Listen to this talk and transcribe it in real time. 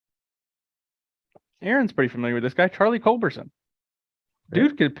Aaron's pretty familiar with this guy, Charlie Culberson. Yeah.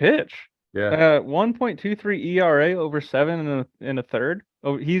 Dude could pitch. Yeah. 1.23 ERA over 7 and a third.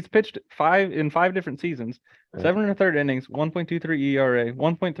 Oh, he's pitched five different seasons. Yeah. 7 1/3 innings, 1.23 ERA,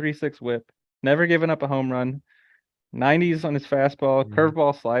 1.36 WHIP. Never given up a home run. 90s on his fastball,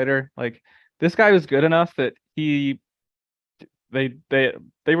 curveball, slider. Like this guy was good enough that they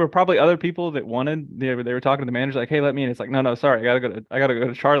they were probably other people that wanted. They were talking to the manager like, "Hey, let me in." It's like, no, sorry, I gotta go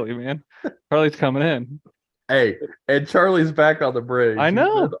to Charlie, man. Charlie's coming in. Hey, and Charlie's back on the Braves. I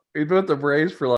know. He's been with the Braves for like